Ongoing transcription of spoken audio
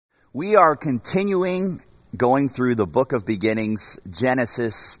We are continuing going through the book of beginnings,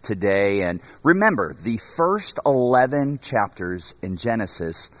 Genesis, today. And remember, the first 11 chapters in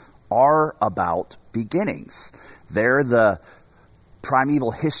Genesis are about beginnings. They're the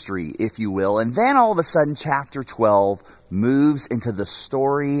primeval history, if you will. And then all of a sudden, chapter 12 moves into the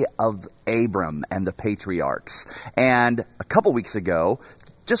story of Abram and the patriarchs. And a couple weeks ago,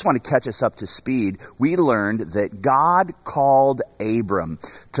 just want to catch us up to speed, we learned that God called Abram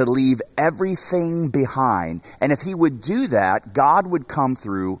to leave everything behind. And if he would do that, God would come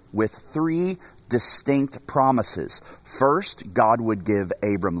through with three distinct promises. First, God would give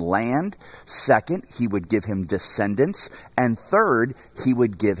Abram land. Second, he would give him descendants. And third, he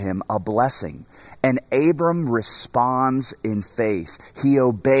would give him a blessing. And Abram responds in faith. He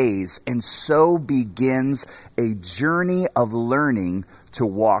obeys, and so begins a journey of learning to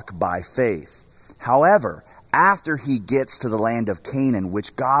walk by faith. However, after he gets to the land of Canaan,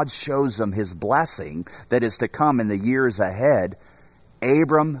 which God shows him his blessing that is to come in the years ahead,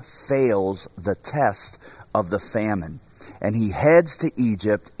 Abram fails the test of the famine, and he heads to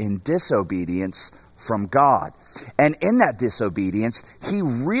Egypt in disobedience from God. And in that disobedience, he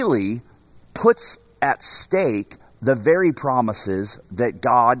really puts at stake the very promises that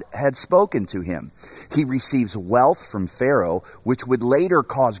God had spoken to him. He receives wealth from Pharaoh, which would later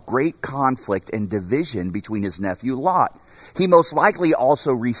cause great conflict and division between his nephew Lot. He most likely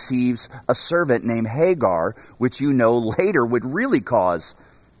also receives a servant named Hagar, which you know later would really cause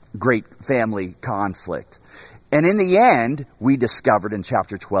great family conflict. And in the end, we discovered in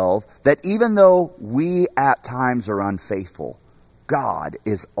chapter 12 that even though we at times are unfaithful, God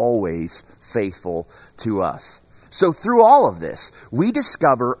is always faithful to us. So through all of this, we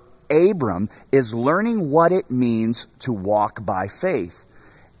discover Abram is learning what it means to walk by faith.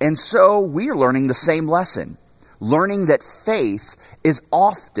 And so we're learning the same lesson, learning that faith is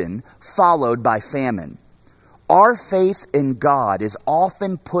often followed by famine. Our faith in God is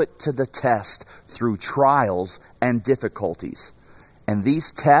often put to the test through trials and difficulties. And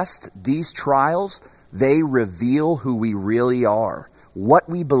these tests, these trials, they reveal who we really are, what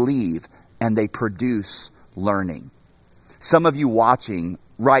we believe, and they produce learning. Some of you watching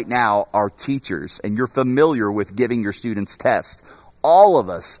right now are teachers, and you're familiar with giving your students tests. All of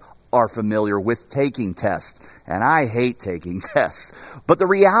us are familiar with taking tests, and I hate taking tests. But the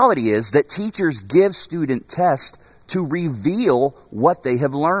reality is that teachers give student tests to reveal what they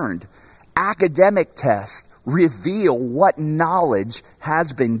have learned. Academic tests reveal what knowledge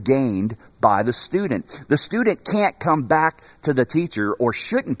has been gained by the student. The student can't come back to the teacher, or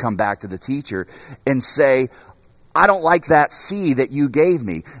shouldn't come back to the teacher, and say, I don't like that C that you gave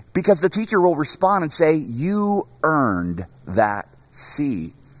me. Because the teacher will respond and say, you earned that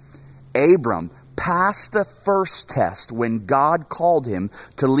C. Abram passed the first test when God called him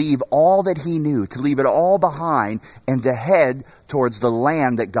to leave all that he knew, to leave it all behind, and to head towards the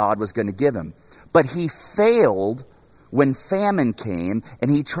land that God was going to give him. But he failed when famine came, and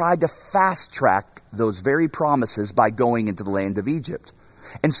he tried to fast track those very promises by going into the land of Egypt.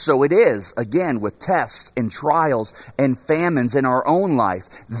 And so it is, again, with tests and trials and famines in our own life.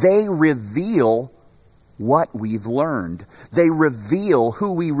 They reveal what we've learned. They reveal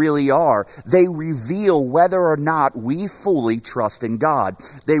who we really are. They reveal whether or not we fully trust in God.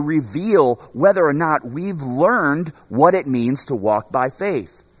 They reveal whether or not we've learned what it means to walk by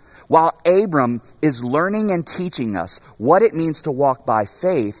faith. While Abram is learning and teaching us what it means to walk by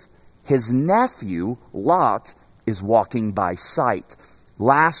faith, his nephew, Lot, is walking by sight.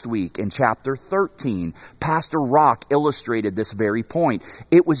 Last week in chapter 13, Pastor Rock illustrated this very point.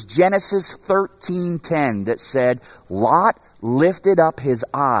 It was Genesis 13:10 that said, Lot lifted up his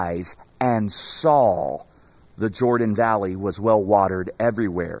eyes and saw the Jordan Valley was well watered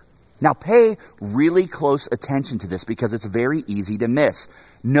everywhere. Now pay really close attention to this because it's very easy to miss.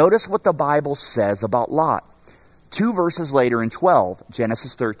 Notice what the Bible says about Lot. 2 verses later in 12,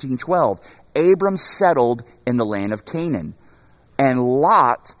 Genesis 13:12, Abram settled in the land of Canaan. And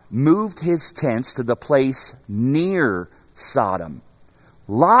Lot moved his tents to the place near Sodom.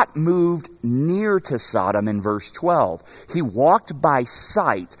 Lot moved near to Sodom in verse 12. He walked by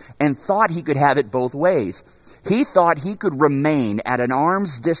sight and thought he could have it both ways. He thought he could remain at an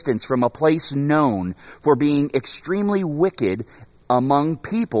arm's distance from a place known for being extremely wicked among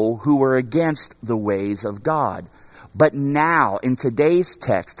people who were against the ways of God. But now, in today's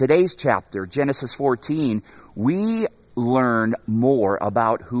text, today's chapter, Genesis 14, we learn more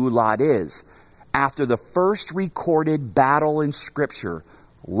about who Lot is. After the first recorded battle in Scripture,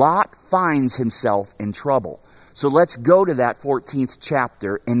 Lot finds himself in trouble. So let's go to that 14th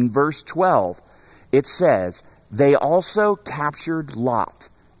chapter. In verse 12, it says, They also captured Lot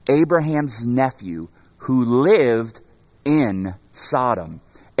Abraham's nephew, who lived in Sodom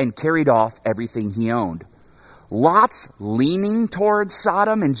and carried off everything he owned. Lot's leaning towards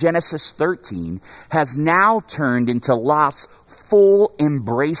Sodom in Genesis 13 has now turned into Lot's full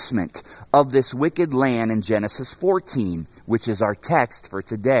embracement of this wicked land in Genesis 14, which is our text for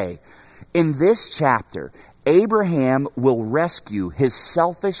today. In this chapter, Abraham will rescue his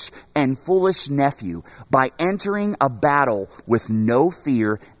selfish and foolish nephew by entering a battle with no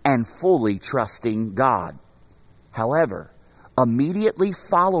fear and fully trusting God. However, immediately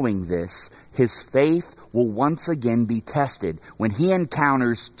following this, his faith will once again be tested when he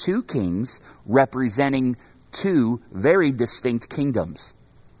encounters two kings representing two very distinct kingdoms.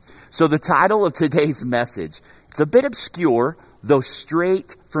 So the title of today's message, it's a bit obscure, though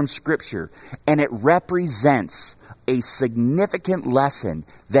straight from Scripture, and it represents a significant lesson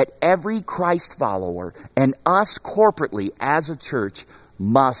that every Christ follower and us corporately as a church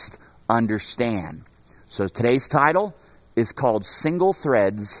must understand. So today's title is called Single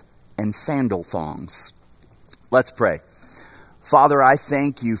Threads and Sandal Thongs. Let's pray. Father, I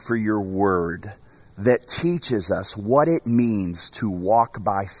thank you for your word that teaches us what it means to walk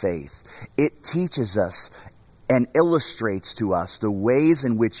by faith. It teaches us and illustrates to us the ways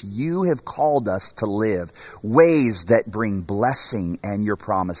in which you have called us to live, ways that bring blessing and your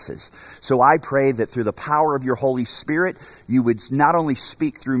promises. So I pray that through the power of your Holy Spirit, you would not only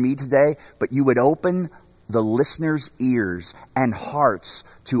speak through me today, but you would open the listeners' ears and hearts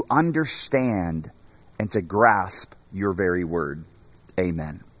to understand and to grasp your very word.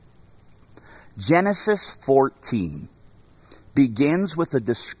 Amen. Genesis 14 begins with a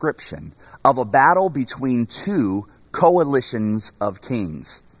description of a battle between two coalitions of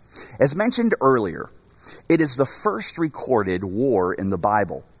kings. As mentioned earlier, it is the first recorded war in the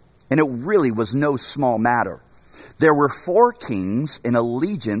Bible, and it really was no small matter. There were 4 kings in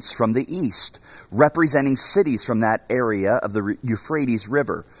allegiance from the east, representing cities from that area of the Euphrates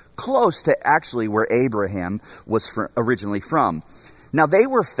River, close to actually where Abraham was originally from. Now they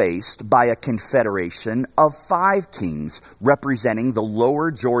were faced by a confederation of 5 kings, representing the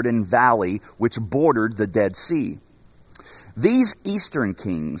lower Jordan Valley, which bordered the Dead Sea. These eastern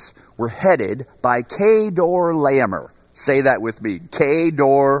kings were headed by Kedorlaomer. Say that with me,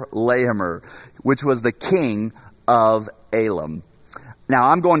 Kedorlaomer, which was the king of Elam. Now,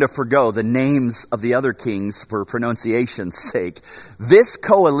 I'm going to forgo the names of the other kings for pronunciation's sake. This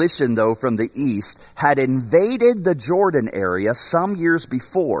coalition, though, from the east had invaded the Jordan area some years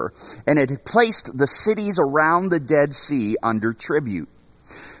before and had placed the cities around the Dead Sea under tribute.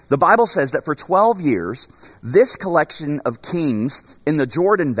 The Bible says that for 12 years, this collection of kings in the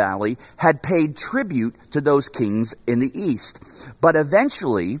Jordan Valley had paid tribute to those kings in the east. But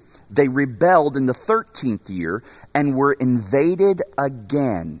eventually, they rebelled in the 13th year and were invaded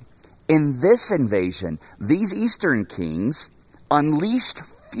again. In this invasion, these eastern kings unleashed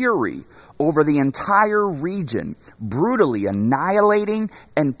fury over the entire region, brutally annihilating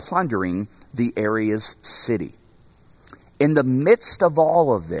and plundering the area's city. In the midst of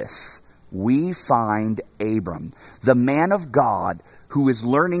all of this, we find Abram, the man of God who is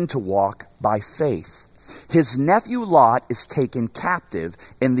learning to walk by faith. His nephew Lot is taken captive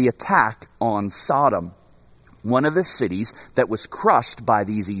in the attack on Sodom, one of the cities that was crushed by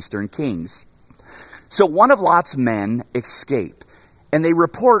these eastern kings. So one of Lot's men escape, and they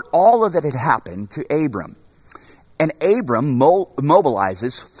report all of that had happened to Abram. And Abram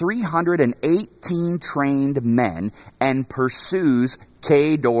mobilizes 318 trained men and pursues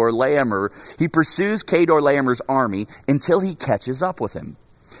Kedorlaomer. He pursues Kedorlaomer's army until he catches up with him.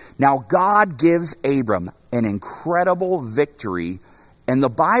 Now God gives Abram an incredible victory, and the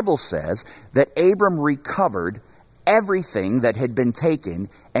Bible says that Abram recovered everything that had been taken,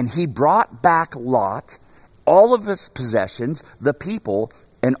 and he brought back Lot, all of his possessions, the people,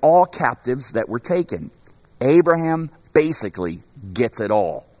 and all captives that were taken. Abraham basically gets it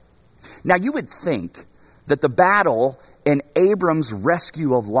all. Now you would think that the battle and Abram's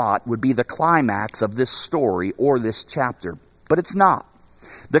rescue of Lot would be the climax of this story or this chapter, but it's not.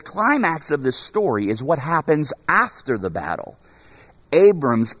 The climax of this story is what happens after the battle.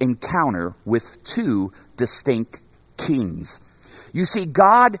 Abram's encounter with 2 distinct kings. You see,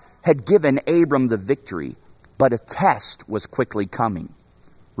 God had given Abram the victory, but a test was quickly coming.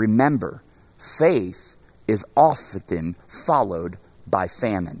 Remember, faith is often followed by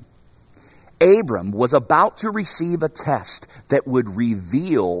famine. Abram was about to receive a test that would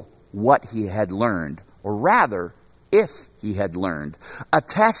reveal what he had learned, or rather, if he had learned. A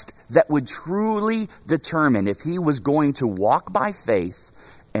test that would truly determine if he was going to walk by faith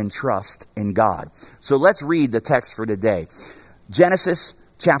and trust in God. So let's read the text for today. Genesis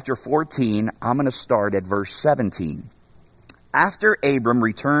chapter 14, I'm going to start at verse 17. After Abram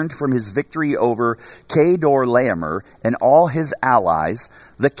returned from his victory over Kedorlaomer and all his allies,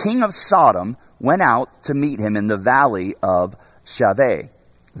 the king of Sodom went out to meet him in the valley of Shaveh,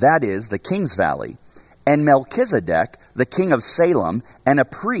 that is, the king's valley. And Melchizedek, the king of Salem, and a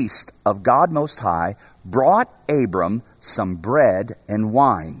priest of God Most High, brought Abram some bread and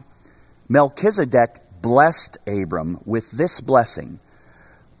wine. Melchizedek blessed Abram with this blessing: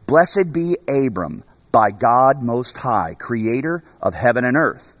 Blessed be Abram by God Most High, creator of heaven and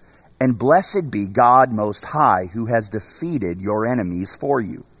earth. And blessed be God Most High, who has defeated your enemies for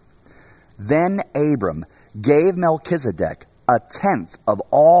you. Then Abram gave Melchizedek 1/10 of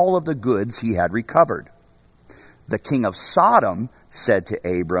all of the goods he had recovered. The king of Sodom said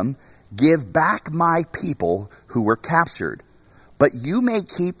to Abram, Give back my people who were captured, but you may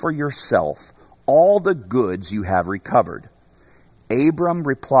keep for yourself all the goods you have recovered. Abram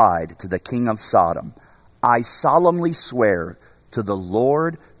replied to the king of Sodom, I solemnly swear to the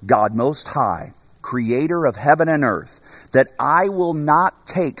Lord God Most High, creator of heaven and earth, that I will not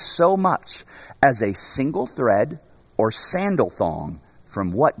take so much as a single thread or sandal thong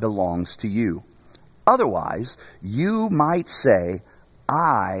from what belongs to you. Otherwise, you might say,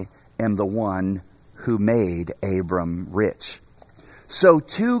 I am the one who made Abram rich. So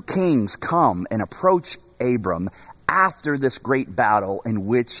two kings come and approach Abram after this great battle in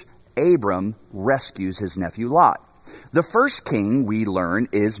which Abram rescues his nephew Lot. The first king we learn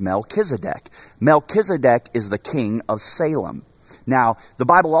is Melchizedek. Melchizedek is the king of Salem. Now, the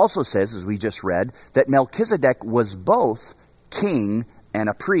Bible also says, as we just read, that Melchizedek was both king and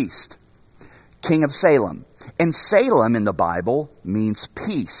a priest. King of Salem. And Salem in the Bible means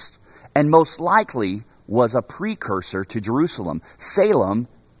peace, and most likely was a precursor to Jerusalem. Salem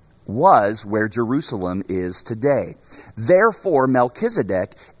was where Jerusalem is today. Therefore,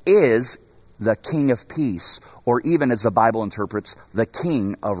 Melchizedek is the king of peace, or even as the Bible interprets, the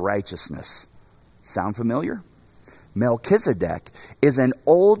king of righteousness. Sound familiar? Melchizedek is an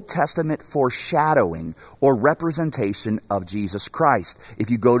Old Testament foreshadowing or representation of Jesus Christ. If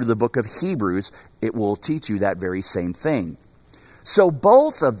you go to the book of Hebrews, it will teach you that very same thing. So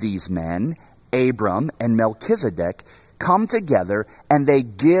both of these men, Abram and Melchizedek, come together and they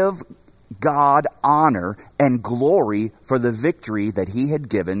give God honor and glory for the victory that he had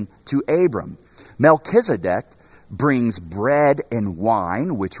given to Abram. Melchizedek brings bread and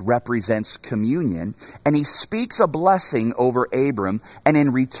wine, which represents communion, and he speaks a blessing over Abram, and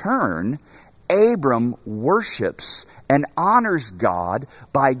in return, Abram worships and honors God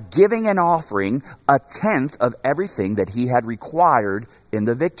by giving and offering 1/10 of everything that he had required in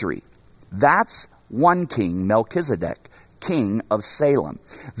the victory. That's one king, Melchizedek, king of Salem.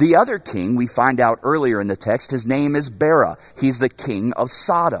 The other king we find out earlier in the text, his name is Bera. He's the king of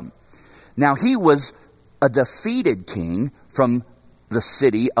Sodom. Now he was a defeated king from the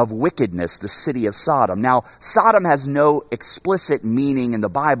city of wickedness, the city of Sodom. Now, Sodom has no explicit meaning in the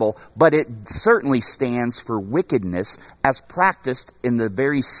Bible, but it certainly stands for wickedness as practiced in the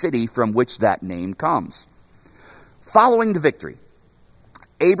very city from which that name comes. Following the victory,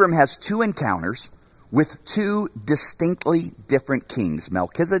 Abram has two encounters with two distinctly different kings,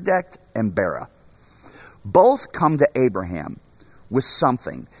 Melchizedek and Bera. Both come to Abraham with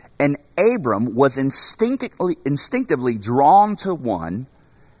something. And Abram was instinctively drawn to one,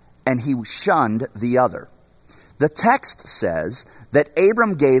 and he shunned the other. The text says that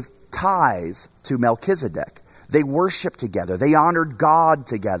Abram gave tithes to Melchizedek. They worshiped together. They honored God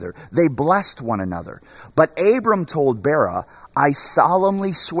together. They blessed one another. But Abram told Bera, I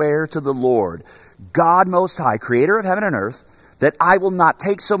solemnly swear to the Lord, God Most High, creator of heaven and earth, that I will not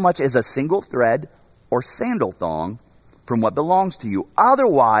take so much as a single thread or sandal thong from what belongs to you.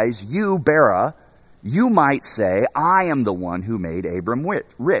 Otherwise, you, Bera, you might say, I am the one who made Abram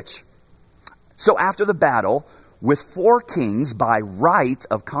rich. So after the battle, with 4 kings by right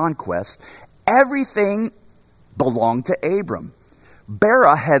of conquest, everything belonged to Abram.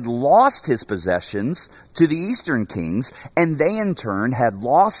 Bera had lost his possessions to the eastern kings, and they in turn had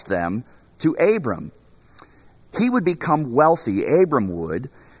lost them to Abram. He would become wealthy, Abram would,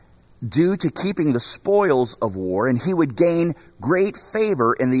 due to keeping the spoils of war, and he would gain great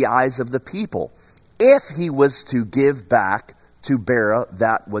favor in the eyes of the people if he was to give back to Bera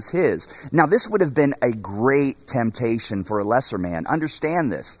that was his. Now, this would have been a great temptation for a lesser man.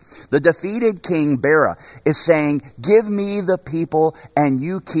 Understand this. The defeated king Bera is saying, give me the people and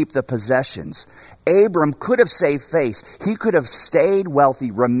you keep the possessions. Abram could have saved face. He could have stayed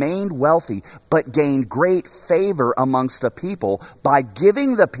wealthy, remained wealthy, but gained great favor amongst the people by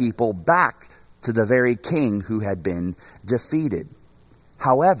giving the people back to the very king who had been defeated.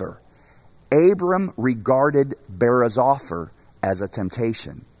 However, Abram regarded Bera's offer as a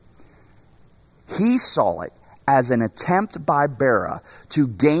temptation. He saw it as an attempt by Bera to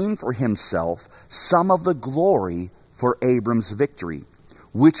gain for himself some of the glory for Abram's victory,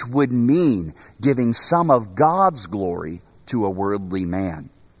 which would mean giving some of God's glory to a worldly man.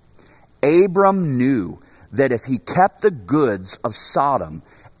 Abram knew that if he kept the goods of Sodom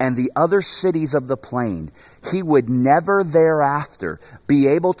and the other cities of the plain, he would never thereafter be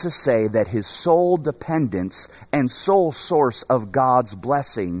able to say that his sole dependence and sole source of God's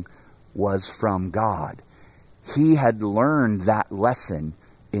blessing was from God. He had learned that lesson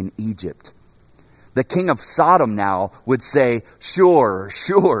in Egypt. The king of Sodom now would say, sure,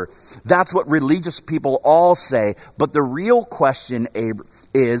 that's what religious people all say. But the real question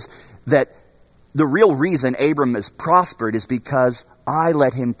is that the real reason Abram has prospered is because I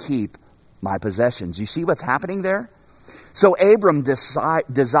let him keep my possessions. You see what's happening there? So Abram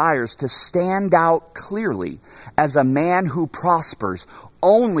desires to stand out clearly as a man who prospers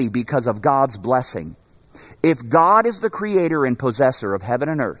only because of God's blessing. If God is the creator and possessor of heaven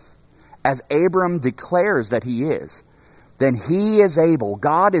and earth, as Abram declares that he is, then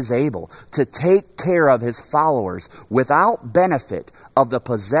God is able to take care of his followers without benefit of the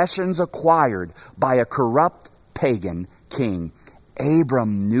possessions acquired by a corrupt pagan king.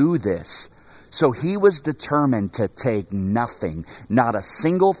 Abram knew this, so he was determined to take nothing, not a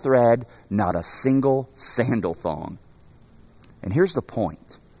single thread, not a single sandal thong. And here's the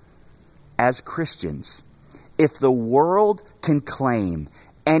point. As Christians, if the world can claim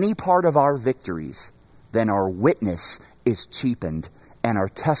any part of our victories, then our witness is cheapened and our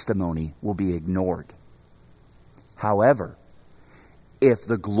testimony will be ignored. However, if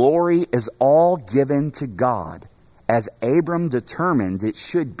the glory is all given to God, as Abram determined it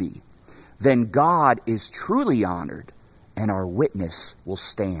should be, then God is truly honored and our witness will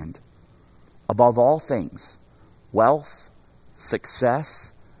stand. Above all things, wealth,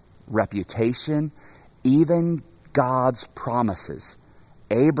 success, reputation, even God's promises,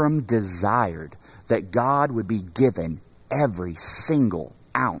 Abram desired that God would be given every single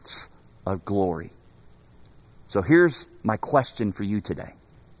ounce of glory. So here's my question for you today.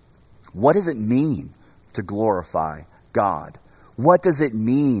 What does it mean to glorify God? What does it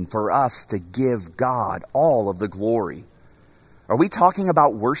mean for us to give God all of the glory? Are we talking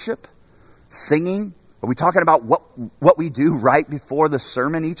about worship? Singing? Are we talking about what we do right before the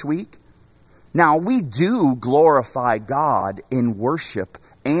sermon each week? Now, we do glorify God in worship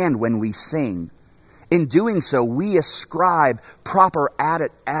and when we sing. In doing so, we ascribe proper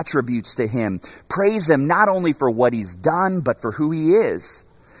attributes to Him. Praise Him not only for what He's done, but for who He is.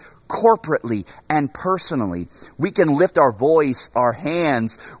 Corporately and personally, we can lift our voice, our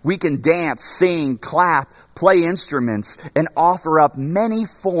hands, we can dance, sing, clap, play instruments, and offer up many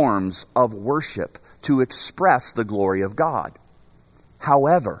forms of worship to express the glory of God.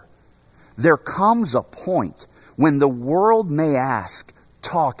 However, there comes a point when the world may ask,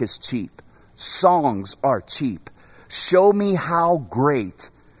 talk is cheap, songs are cheap. Show me how great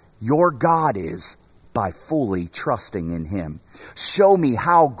your God is by fully trusting in Him. Show me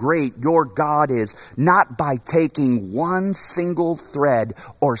how great your God is, not by taking one single thread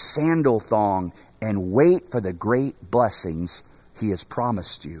or sandal thong and wait for the great blessings He has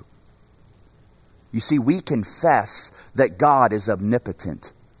promised you. You see, we confess that God is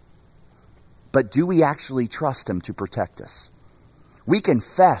omnipotent. But do we actually trust Him to protect us? We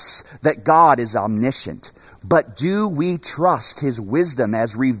confess that God is omniscient. But do we trust His wisdom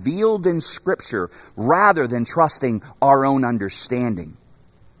as revealed in Scripture rather than trusting our own understanding?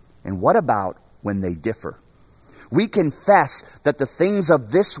 And what about when they differ? We confess that the things of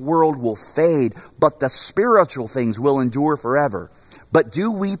this world will fade, but the spiritual things will endure forever. But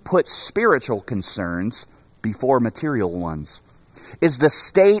do we put spiritual concerns before material ones? Is the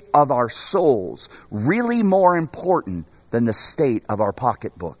state of our souls really more important than the state of our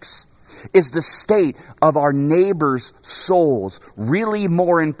pocketbooks? Is the state of our neighbors' souls really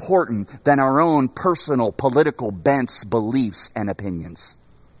more important than our own personal political bents, beliefs, and opinions?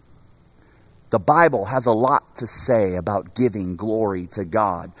 The Bible has a lot to say about giving glory to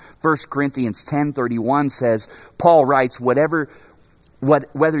God. 1 Corinthians 10:31 says, Paul writes, whether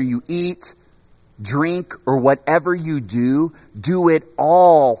you eat, drink, or whatever you do, do it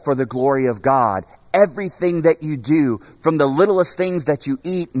all for the glory of God. Everything that you do, from the littlest things that you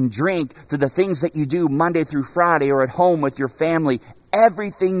eat and drink to the things that you do Monday through Friday or at home with your family,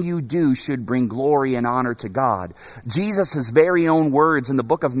 Everything you do should bring glory and honor to God. Jesus' very own words in the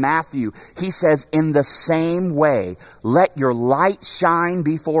book of Matthew, he says, in the same way, let your light shine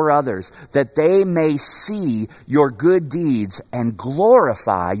before others, that they may see your good deeds and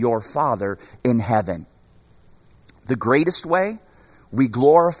glorify your Father in heaven. The greatest way we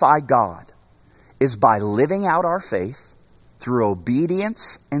glorify God is by living out our faith through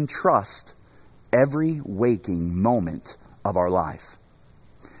obedience and trust every waking moment of our life.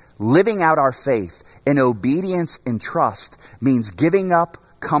 Living out our faith in obedience and trust means giving up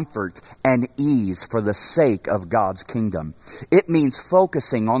comfort and ease for the sake of God's kingdom. It means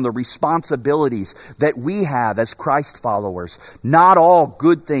focusing on the responsibilities that we have as Christ followers, not all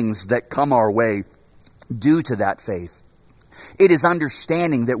good things that come our way due to that faith. It is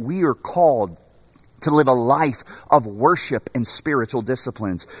understanding that we are called to live a life of worship and spiritual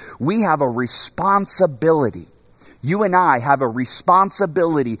disciplines. We have a responsibility. You and I have a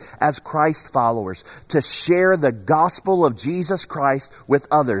responsibility as Christ followers to share the gospel of Jesus Christ with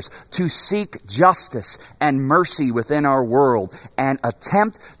others, to seek justice and mercy within our world, and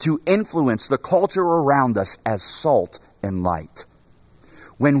attempt to influence the culture around us as salt and light.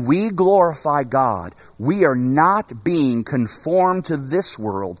 When we glorify God, we are not being conformed to this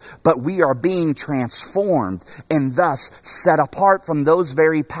world, but we are being transformed and thus set apart from those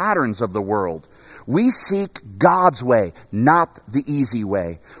very patterns of the world. We seek God's way, not the easy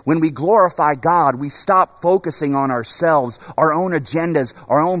way. When we glorify God, we stop focusing on ourselves, our own agendas,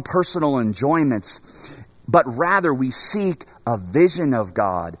 our own personal enjoyments, but rather we seek a vision of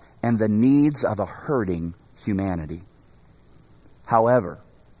God and the needs of a hurting humanity. However,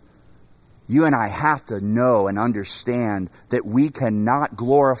 you and I have to know and understand that we cannot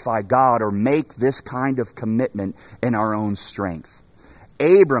glorify God or make this kind of commitment in our own strength.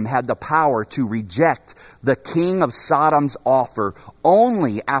 Abram had the power to reject the king of Sodom's offer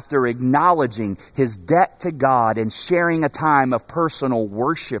only after acknowledging his debt to God and sharing a time of personal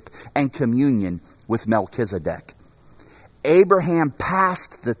worship and communion with Melchizedek. Abraham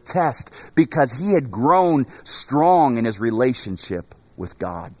passed the test because he had grown strong in his relationship with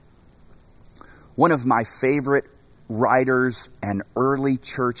God. One of my favorite writers and early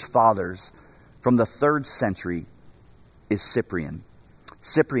church fathers from the 3rd century is Cyprian.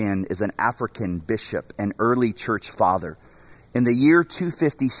 Cyprian is an African bishop and early church father. In the year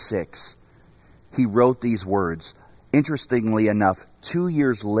 256, he wrote these words. Interestingly enough, 2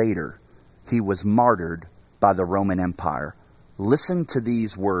 years later, he was martyred by the Roman Empire. Listen to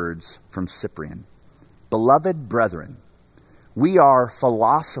these words from Cyprian. Beloved brethren, we are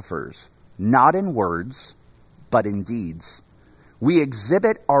philosophers, not in words, but in deeds. We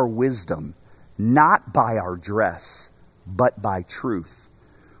exhibit our wisdom, not by our dress, but by truth.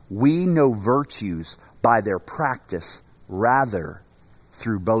 We know virtues by their practice, rather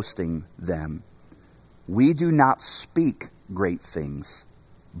through boasting them. We do not speak great things,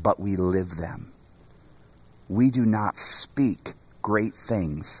 but we live them. We do not speak great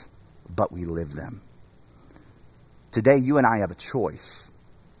things, but we live them. Today, you and I have a choice.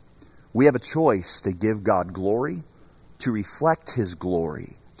 We have a choice to give God glory, to reflect His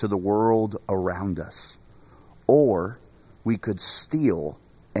glory to the world around us. Or we could steal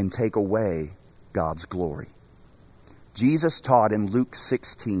and take away God's glory. Jesus taught in Luke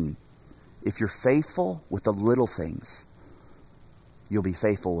 16, if you're faithful with the little things, you'll be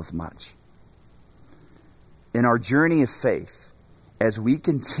faithful with much. In our journey of faith, as we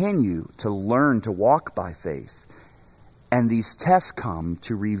continue to learn to walk by faith, and these tests come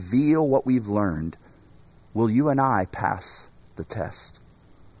to reveal what we've learned, will you and I pass the test?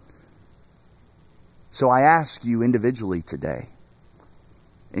 So I ask you individually today,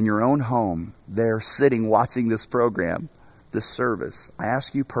 in your own home, there sitting watching this program, this service, I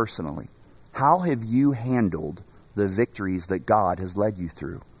ask you personally, how have you handled the victories that God has led you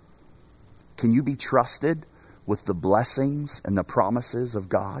through? Can you be trusted with the blessings and the promises of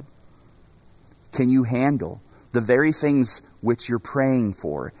God? Can you handle the very things which you're praying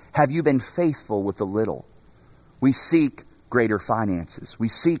for? Have you been faithful with the little? We seek greater finances. We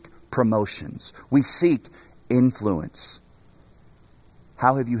seek promotions. We seek influence.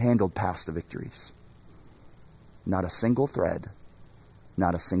 How have you handled past victories? Not a single thread,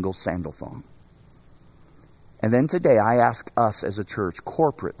 not a single sandal thong. And then today I ask us as a church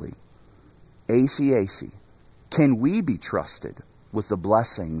corporately, ACAC, can we be trusted with the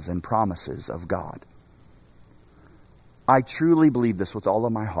blessings and promises of God? I truly believe this with all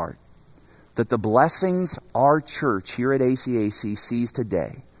of my heart, that the blessings our church here at ACAC sees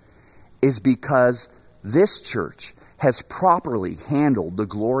today is because this church has properly handled the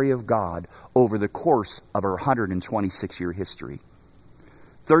glory of God over the course of our 126-year history.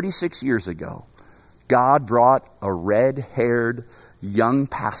 36 years ago, God brought a red-haired young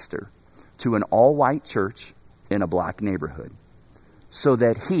pastor to an all-white church in a black neighborhood so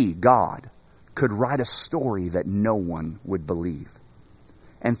that he, God, could write a story that no one would believe.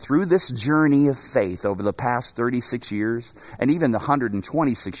 And through this journey of faith over the past 36 years, and even the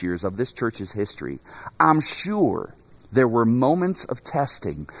 126 years of this church's history, I'm sure there were moments of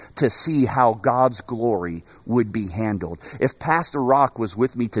testing to see how God's glory would be handled. If Pastor Rock was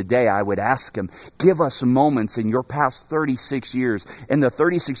with me today, I would ask him, give us moments in your past 36 years, in the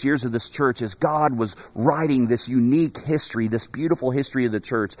 36 years of this church, as God was writing this unique history, this beautiful history of the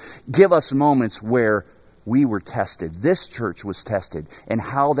church, give us moments where we were tested. This church was tested in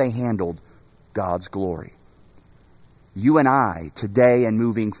how they handled God's glory. You and I, today and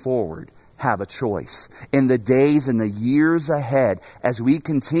moving forward, have a choice. In the days and the years ahead, as we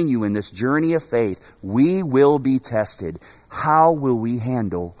continue in this journey of faith, we will be tested. How will we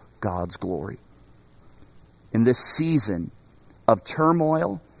handle God's glory? In this season of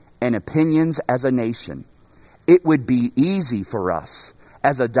turmoil and opinions as a nation, it would be easy for us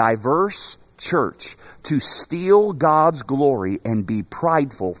as a diverse church to steal God's glory and be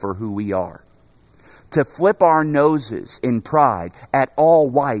prideful for who we are. To flip our noses in pride at all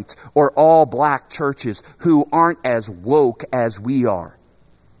white or all black churches who aren't as woke as we are.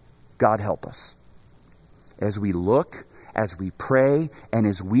 God help us. As we look, as we pray, and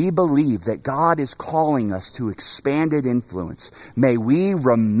as we believe that God is calling us to expanded influence, may we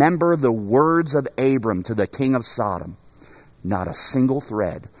remember the words of Abram to the king of Sodom. Not a single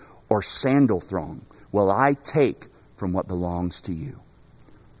thread or sandal thong will I take from what belongs to you.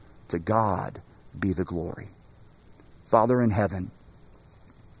 To God be the glory. Father in heaven,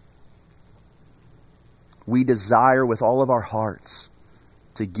 we desire with all of our hearts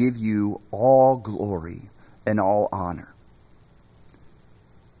to give you all glory and all honor.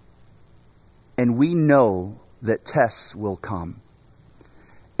 And we know that tests will come.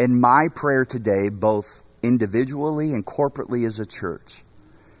 And my prayer today, both individually and corporately as a church,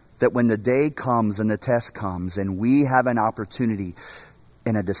 that when the day comes and the test comes and we have an opportunity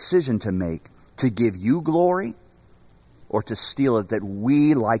and a decision to make to give you glory or to steal it, that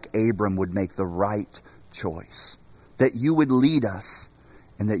we, like Abram, would make the right choice. That you would lead us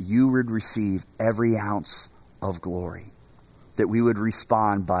and that you would receive every ounce of glory. That we would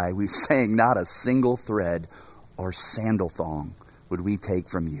respond by saying not a single thread or sandal thong would we take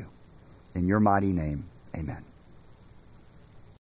from you. In your mighty name, amen.